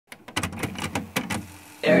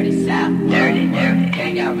Dirty South, dirty,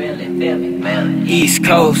 can y'all really feel me? East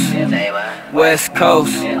Coast, West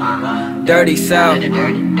Coast, dirty South,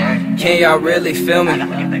 can y'all really feel me?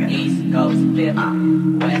 East Coast, feel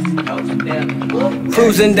me. West Coast, feel me.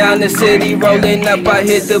 Cruising down the city, rolling up, I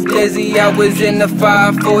hit the blizzy. I was in the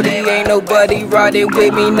 540, ain't nobody riding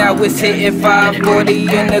with me. Now it's hitting 540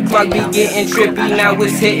 and the clock be getting trippy. Now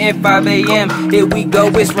it's hitting 5 a.m. Here we go,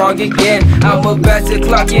 it's wrong again. I'm about to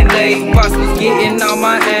clock in late. Boss was getting on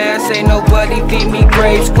my ass. Ain't nobody feed me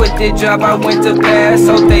grapes. Quit the job, I went to pass.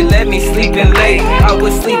 Hope they let me sleeping late. I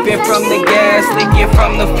was sleeping from the gas, leaking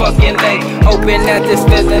from the fucking lake. Hoping that this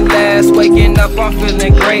feeling lasts. Waking up, I'm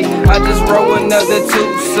feeling great. I just roll another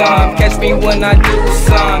Tucson. Catch me when I do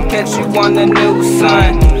some. Catch you on the new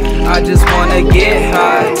sun. I just wanna get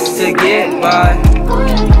high to get by.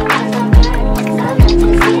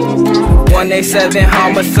 187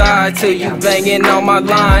 homicide till you banging on my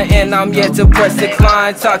line, and I'm yet to press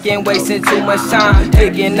decline. Talking, wasting too much time,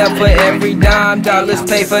 picking up for every dime. Dollars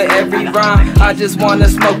pay for every rhyme. I just wanna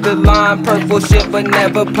smoke the line, purple shit but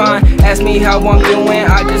never pine. Ask me how I'm doing,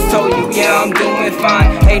 I just told you, yeah, I'm doing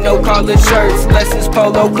fine. Ain't no collar shirts, less is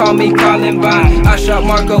polo, call me Columbine. I shot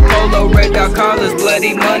Marco Polo, red dot collars,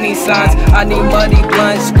 bloody money signs. I need muddy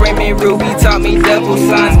blunts, screaming Ruby taught me devil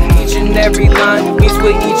signs. Each and every line meets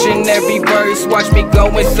with each and every verse. Watch me go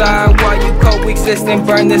inside while you coexist and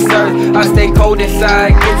burn this earth. I stay cold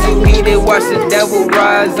inside, get too heated, watch the devil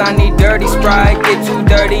rise. I need dirty Sprite, get too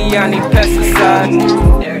dirty, I need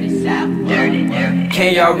pesticide. Dirty South, dirty,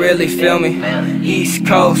 can y'all really feel me? East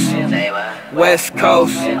Coast, West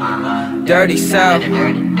Coast, dirty South,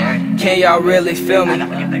 can y'all really feel me?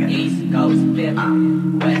 East Coast, feel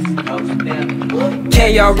me. West Coast, feel me.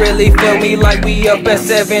 Can y'all really feel me? Like we up at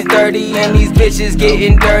 7:30 and these bitches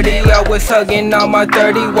getting dirty. I was hugging on my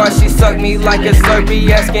 30 while she sucked me like a Slurpee,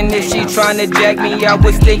 asking if she tryna jack me. I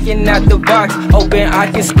was thinking out the box, hoping I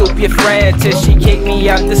can scoop your friend till she kicked me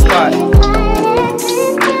out the spot.